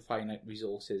down to finite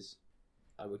resources,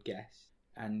 I would guess.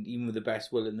 And even with the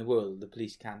best will in the world, the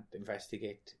police can't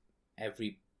investigate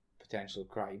every potential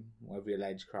crime, or every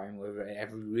alleged crime, or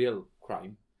every real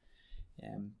crime.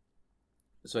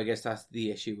 So I guess that's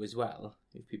the issue as well.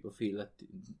 If people feel that the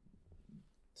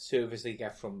service they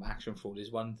get from Action Fraud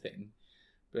is one thing,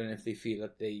 but then if they feel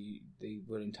that they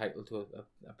were entitled to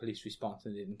a police response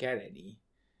and they didn't get any,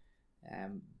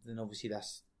 then obviously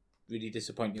that's really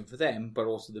disappointing for them. But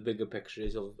also the bigger picture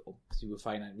is, obviously with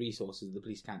finite resources, the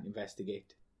police can't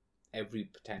investigate every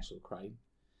potential crime.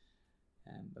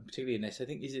 And particularly in this, I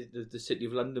think the City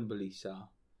of London police are.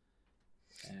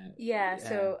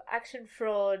 So Action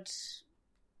Fraud,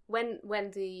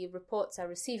 when the reports are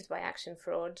received by Action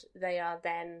Fraud, they are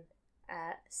then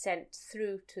sent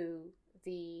through to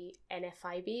the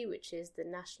NFIB, which is the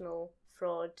National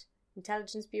Fraud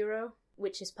Intelligence Bureau,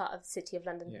 which is part of the City of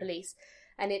London Police.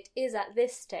 And it is at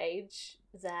this stage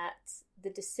that the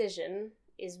decision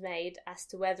is made as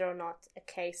to whether or not a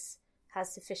case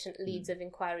has sufficient leads of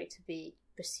inquiry to be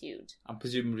pursued. And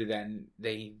presumably then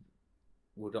they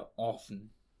would often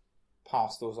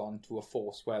pass those on to a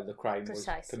force where the crime was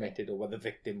committed or where the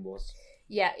victim was.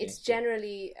 Yeah, it's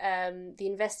generally, the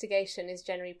investigation is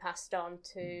generally passed on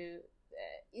to...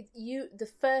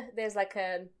 there's like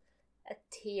a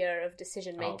tier of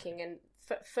decision making, and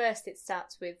first it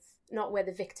starts with not where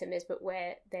the victim is, but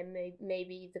where there may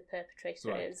be the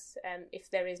perpetrator is.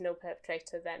 If there is no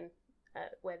perpetrator, then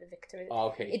where the victim is.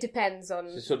 It depends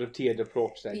on the sort of tiered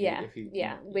approach then.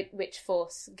 Which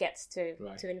force gets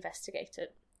to investigate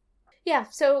it. Yeah,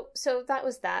 so that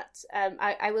was that.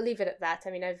 I will leave it at that. I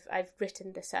mean, I've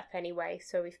written this up anyway,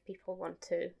 so if people want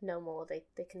to know more,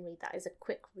 they can read that. It's a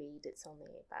quick read. It's only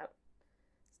about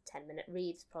 10-minute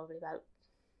read. It's probably about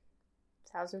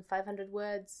 1,500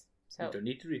 words. So you don't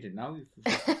need to read it now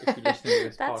if you listen to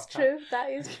this That's podcast. True. That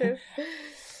is true.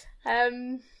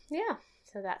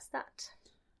 So that's that.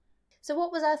 So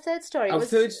what was our third story? Our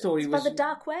third story was about the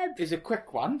dark web. Is a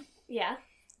quick one. Yeah.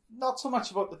 Not so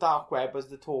much about the dark web as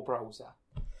the Tor browser.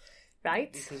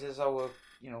 Right. Because as our,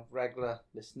 regular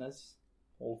listeners,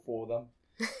 all four of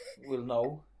them, will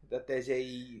know that there's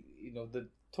the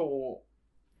Tor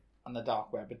and the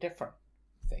dark web are different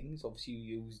things. Obviously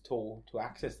you use Tor to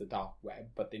access the dark web,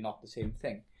 but they're not the same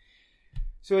thing.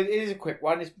 So it is a quick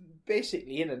one. It's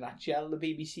basically, in a nutshell, the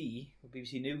BBC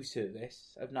News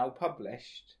Service, have now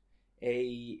published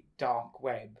a dark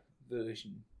web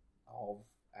version of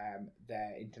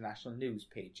their international news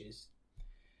pages.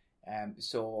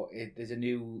 There's a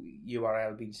new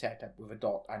URL being set up with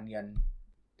a .onion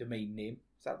domain name.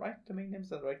 Is that right? Domain name, is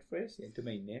that the right phrase? Yeah,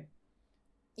 domain name.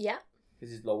 Yeah.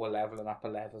 This is lower level and upper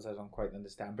levels, I don't quite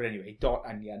understand. But anyway,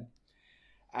 .onion.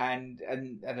 And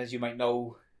as you might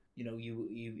know, you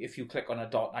if you click on a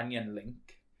 .onion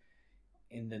link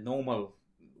in the normal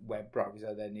web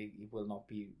browser, then it will not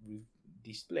be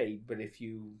displayed. But if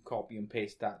you copy and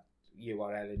paste that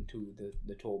URL into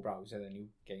the Tor browser, then you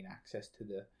gain access to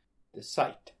the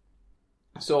site.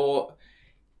 So,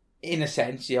 in a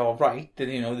sense, you're right that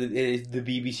the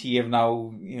BBC have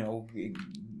now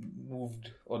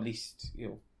moved, or at least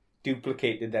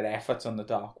duplicated their efforts on the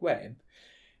dark web.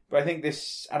 But I think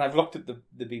this, and I've looked at the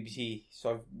BBC, so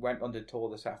I went on to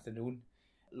Tor this afternoon,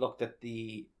 looked at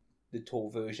the Tor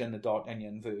version, the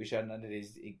 .onion version, and it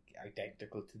is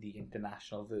identical to the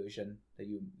international version that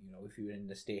if you're in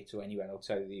the States or anywhere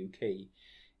outside of the UK,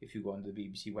 if you go on the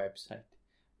BBC website.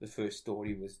 The first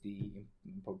story was the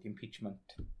impeachment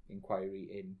inquiry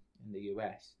in the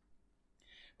US.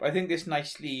 But I think this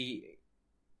nicely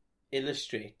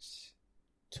illustrates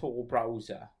the Tor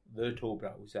browser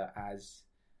as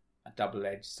a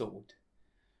double-edged sword.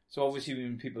 So obviously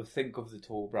when people think of the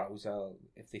Tor browser,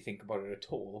 if they think about it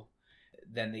at all,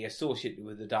 then they associate it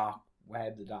with the dark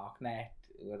web, the dark net,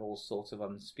 with all sorts of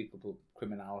unspeakable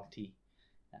criminality.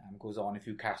 Goes on, if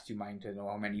you cast your mind to know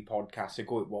how many podcasts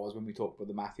ago it was when we talked about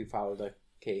the Matthew Fowler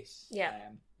case. Yeah.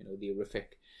 The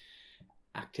horrific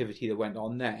activity that went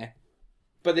on there.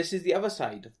 But this is the other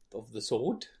side of the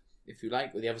sword, if you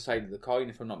like, or the other side of the coin,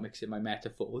 if I'm not mixing my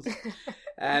metaphors.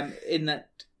 In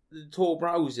that the Tor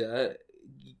browser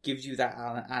gives you that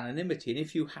anonymity, and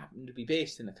if you happen to be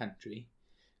based in a country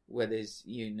where there's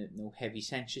no heavy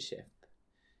censorship,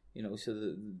 so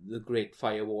the Great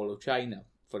Firewall of China,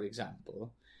 for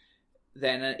example,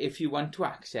 then if you want to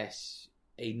access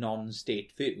a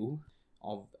non-state view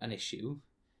of an issue,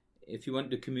 if you want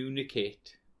to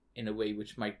communicate in a way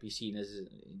which might be seen as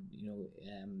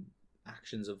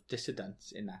actions of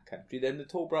dissidents in that country, then the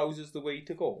Tor browser is the way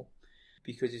to go,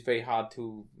 because it's very hard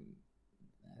to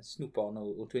snoop on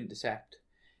or to intercept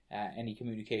any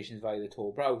communications via the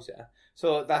Tor browser.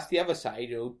 So that's the other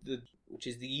side, which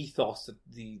is the ethos that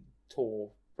the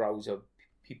Tor browser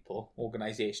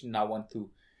organisation now want to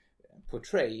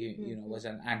portray, as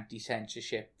an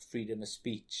anti-censorship, freedom of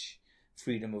speech,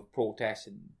 freedom of protest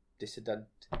and dissident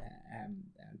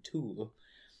tool.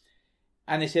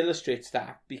 And this illustrates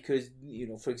that because,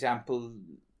 for example,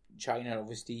 China,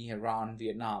 obviously, Iran,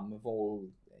 Vietnam have all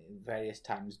various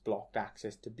times blocked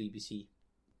access to BBC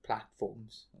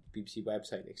platforms, BBC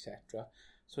website, etc.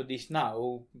 So at least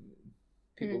now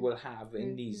people will have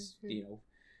in these,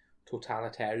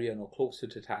 totalitarian or close to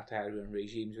totalitarian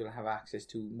regimes will have access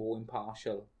to more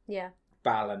impartial,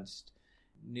 balanced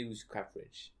news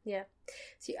coverage. Yeah.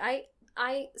 See,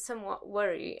 I somewhat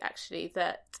worry, actually,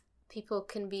 that people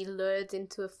can be lured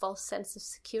into a false sense of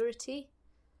security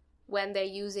when they're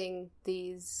using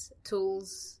these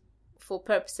tools for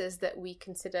purposes that we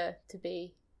consider to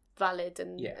be valid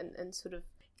and sort of...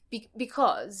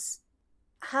 Because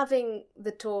having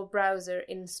the Tor browser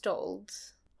installed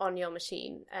on your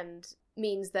machine and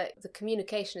means that the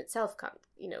communication itself can't,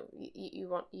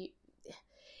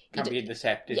 can be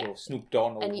intercepted or snooped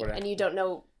on or whatever. And you don't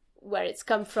know where it's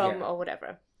come from or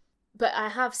whatever. But I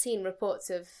have seen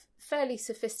reports of fairly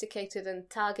sophisticated and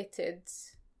targeted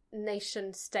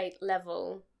nation-state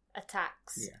level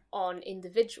attacks on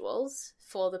individuals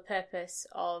for the purpose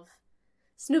of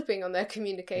snooping on their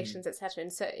communications, etc.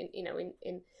 In certain,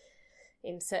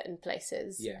 in certain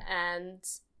places, and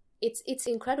it's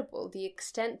incredible the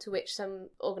extent to which some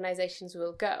organisations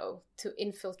will go to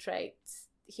infiltrate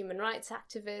human rights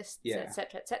activists,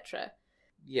 etc., etc.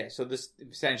 Yeah, so this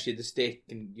essentially the state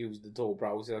can use the Tor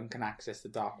browser and can access the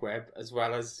dark web as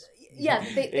well as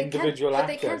individual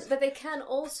actors. But they can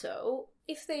also,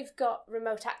 if they've got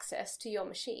remote access to your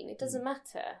machine, it doesn't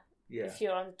matter if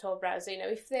you're on the Tor browser.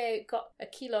 If they've got a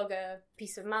keylogger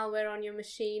piece of malware on your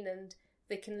machine and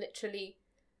they can literally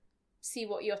see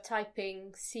what you're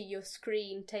typing, see your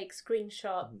screen, take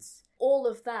screenshots, all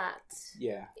of that,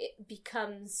 it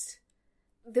becomes...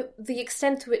 The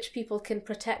extent to which people can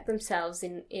protect themselves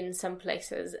in some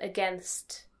places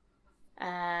against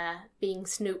being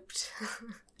snooped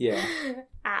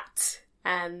at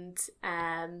and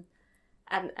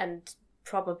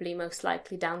probably most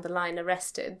likely down the line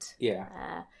arrested,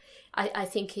 I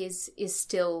think is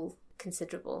still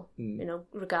considerable,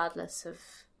 regardless of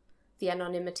the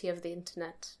anonymity of the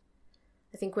internet.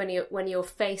 I think when you're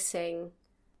facing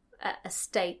a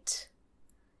state,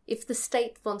 if the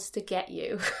state wants to get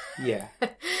you,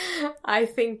 I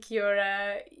think you're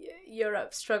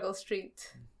Europe struggle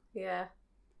street. Yeah.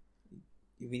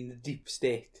 You mean the deep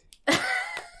state?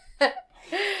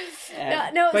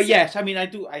 No, but yes, I mean, I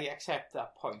accept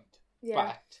that point. Yeah.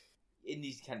 But in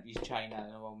these countries, China, I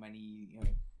don't know how many,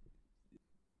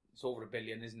 it's over 1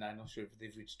 billion, isn't it? I'm not sure if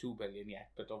they've reached 2 billion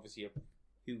yet, but obviously a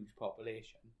huge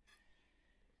population.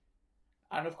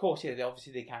 And of course, yeah,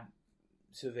 they can't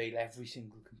surveil every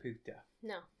single computer.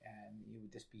 No. It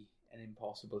would just be an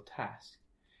impossible task.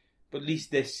 But at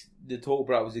least the Tor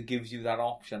browser gives you that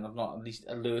option of not at least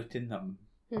alerting them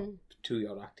to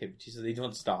your activity, so they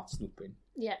don't start snooping.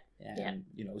 Yeah.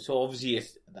 So obviously,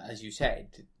 as you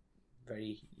said,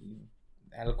 very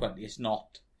eloquently, it's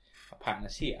not a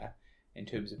panacea in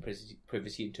terms of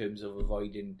privacy, in terms of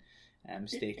avoiding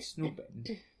state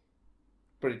snooping.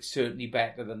 But it's certainly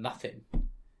better than nothing.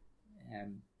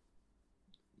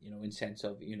 In sense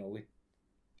of,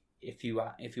 if you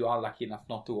are lucky enough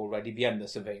not to already be under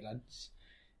surveillance,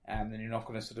 then you're not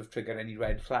going to sort of trigger any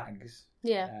red flags. By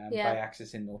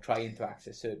accessing or trying to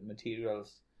access certain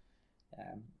materials,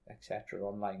 etc.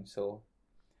 online. So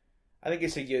I think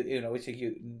it's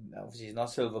obviously it's not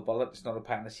a silver bullet, it's not a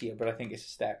panacea, but I think it's a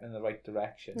step in the right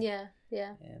direction. Yeah.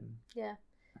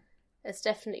 It's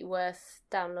definitely worth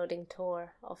downloading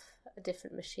Tor off a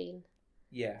different machine.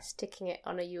 Yeah. Sticking it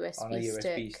on a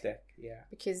USB stick. Yeah.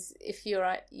 Because if your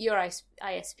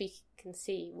ISP can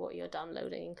see what you're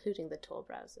downloading, including the Tor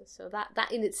browser, so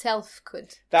that in itself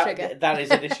could trigger. That is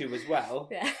an issue as well.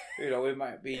 Yeah. It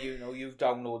might be you've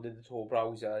downloaded the Tor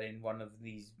browser in one of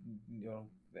these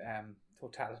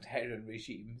totalitarian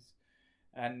regimes,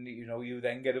 and you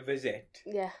then get a visit.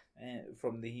 Yeah.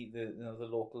 From the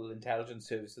local intelligence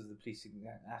services, the police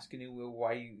asking you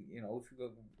why if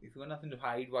you've got nothing to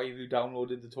hide, why have you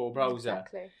downloaded the Tor browser?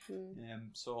 Exactly.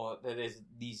 So there is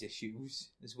these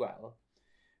issues as well.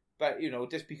 But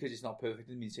just because it's not perfect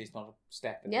doesn't mean to say it's not a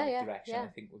step in the right direction. I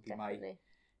think would be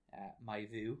my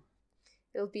view.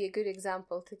 It'll be a good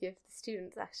example to give the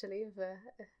students actually of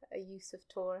a use of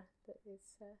Tor that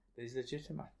is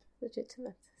legitimate.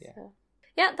 Yeah. So.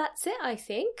 Yeah, that's it. I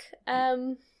think.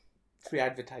 Free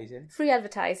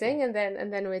advertising, and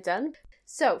then we're done.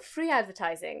 So free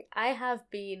advertising. I've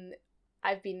been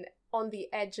on the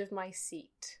edge of my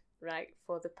seat, right,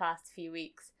 for the past few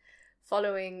weeks,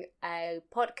 following a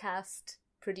podcast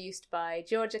produced by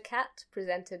Georgia Cat,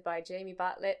 presented by Jamie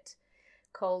Bartlett,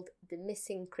 called The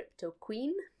Missing Crypto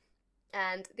Queen.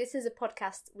 And this is a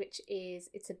podcast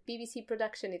it's a BBC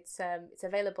production. It's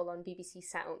available on BBC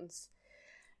Sounds.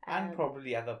 And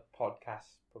probably other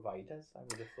podcast providers, I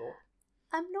would have thought.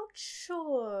 I'm not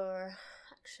sure,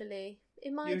 actually.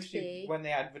 It might Usually, when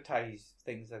they advertise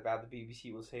things like that, the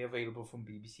BBC will say available from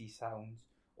BBC Sounds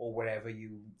or wherever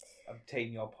you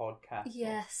obtain your podcast.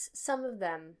 Yes, some of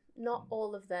them. Not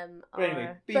all of them are. But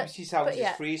anyway, BBC Sounds is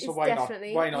free, so why not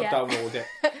download it?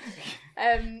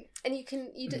 And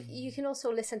you can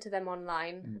also listen to them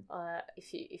online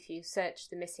if you search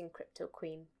The Missing Crypto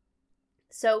Queen.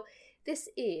 So this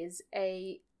is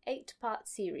a 8-part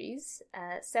series.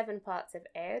 7 parts have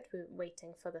aired. We're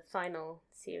waiting for the final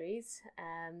series,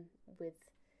 with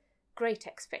great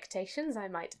expectations, I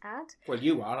might add. Well,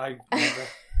 you are. I never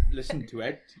listened to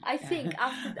it. I think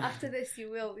after this, you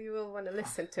will want to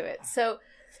listen to it. So,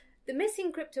 The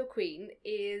Missing Crypto Queen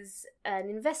is an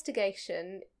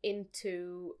investigation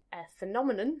into a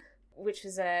phenomenon, which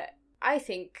was I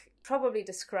think probably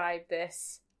describe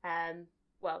this.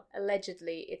 Well,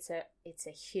 allegedly, it's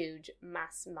a huge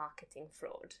mass marketing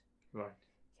fraud. Right.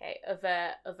 Okay, of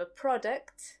a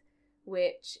product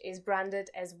which is branded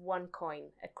as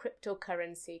OneCoin, a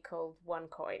cryptocurrency called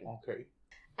OneCoin. Okay.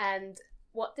 And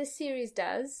what this series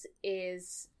does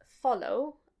is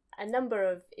follow a number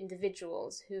of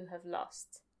individuals who have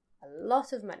lost a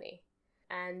lot of money,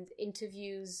 and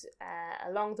interviews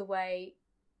along the way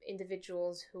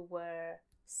individuals who were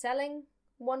selling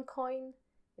OneCoin,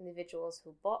 individuals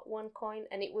who bought OneCoin,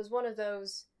 and it was one of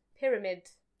those pyramid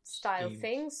style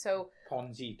things. So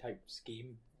Ponzi type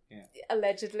scheme. Yeah.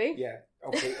 Allegedly. Yeah.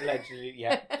 Okay. Allegedly.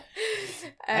 Yeah.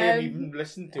 I haven't even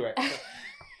listened to it.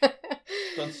 So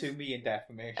don't sue me in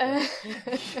defamation.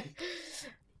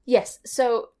 Yes.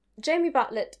 So Jamie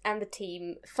Bartlett and the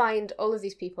team find all of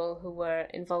these people who were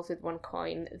involved with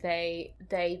OneCoin.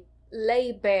 They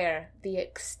lay bare the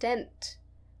extent,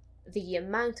 the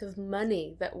amount of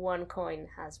money that OneCoin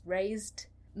has raised,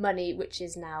 money which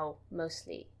is now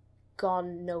mostly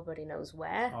gone, nobody knows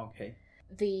where. Okay.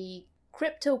 The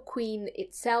Crypto Queen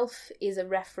itself is a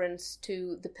reference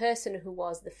to the person who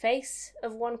was the face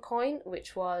of OneCoin,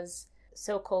 which was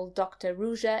so-called Dr.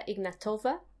 Ruja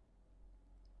Ignatova.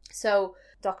 So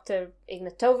Dr.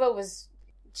 Ignatova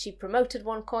she promoted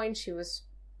OneCoin, she was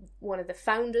one of the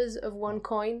founders of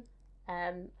OneCoin,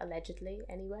 allegedly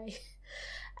anyway,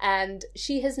 and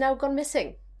she has now gone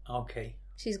missing. Okay.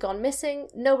 She's gone missing.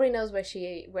 Nobody knows where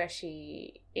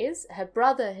she is. Her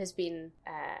brother has been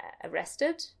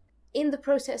arrested. In the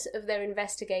process of their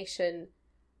investigation,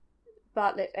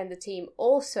 Bartlett and the team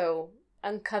also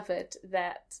uncovered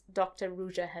that Dr.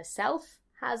 Ruja herself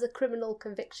has a criminal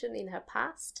conviction in her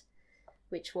past,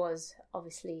 which was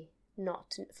obviously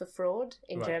not for fraud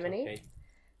in Germany, okay.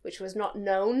 which was not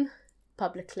known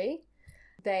publicly.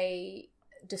 They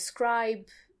describe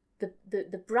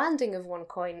the branding of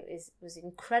OneCoin was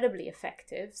incredibly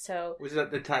effective. So was it at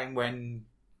the time when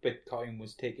Bitcoin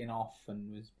was taking off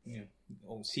and was,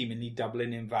 seemingly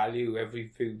doubling in value every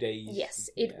few days?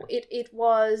 Yes, it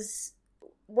was.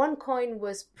 OneCoin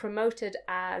was promoted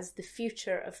as the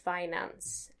future of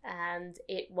finance, and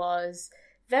it was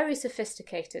very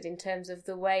sophisticated in terms of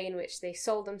the way in which they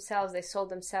sold themselves. They sold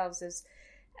themselves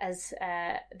as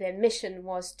their mission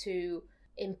was to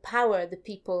empower the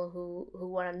people who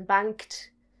were unbanked,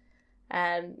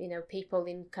 people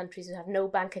in countries who have no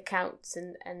bank accounts,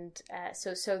 and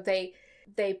so they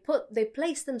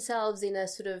placed themselves in a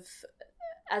sort of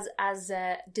as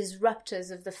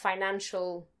disruptors of the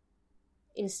financial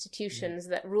institutions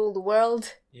that rule the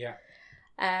world. Yeah.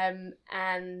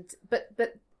 But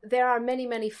there are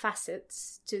many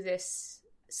facets to this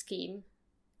scheme,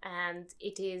 and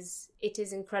it is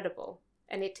incredible,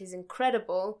 and it is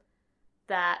incredible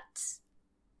that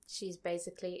she's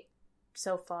basically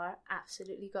so far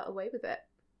absolutely got away with it.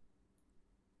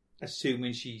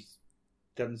 Assuming she's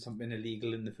done something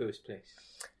illegal in the first place.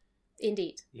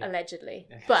 Indeed, yeah. Allegedly.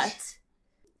 Yes. But,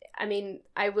 I mean,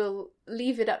 I will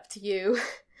leave it up to you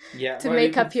yeah, to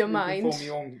make up your mind.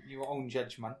 Form your own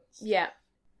judgment. Yeah.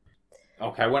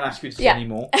 Okay, I won't ask you to say any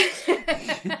more.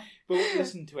 But we'll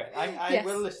listen to it. I Yes.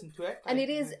 will listen to it. And it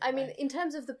is, I mean, in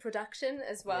terms of the production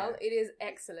as well, Yeah. it is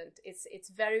excellent. It's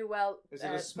very well Is it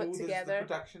as smooth put as together. the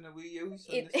production that we use?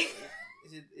 It-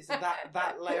 Is it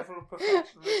that level of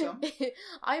professionalism?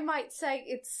 I might say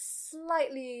it's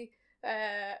slightly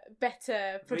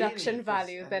better production Really?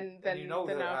 value than and you know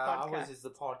than that our podcast. ours is the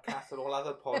podcast that all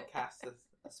other podcasts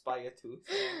aspire to.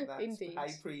 So that's Indeed.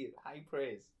 high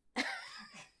praise.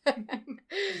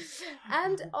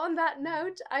 And on that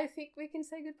note, I think we can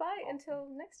say goodbye until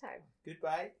next time.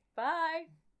 Goodbye. Bye.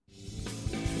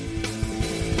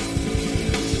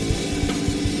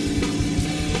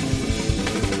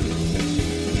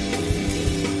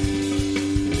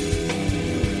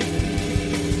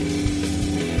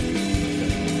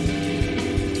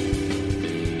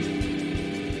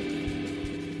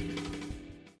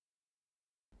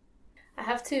 I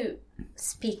have to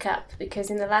speak up because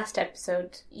in the last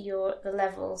episode the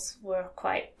levels were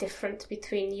quite different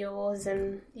between yours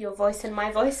and your voice and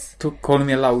my voice. Calling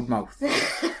me a loudmouth.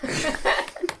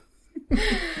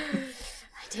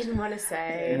 I didn't want to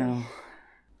say. No.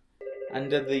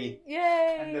 Under the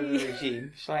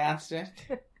regime. Shall I answer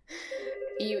it?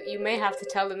 You may have to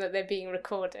tell them that they're being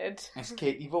recorded. It's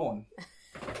Katie Vaughan.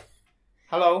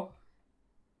 Hello.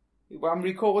 I'm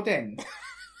recording.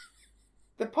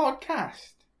 The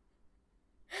podcast.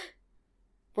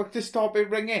 But to stop it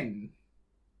ringing.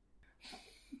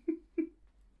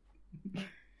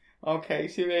 Okay,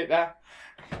 see you later.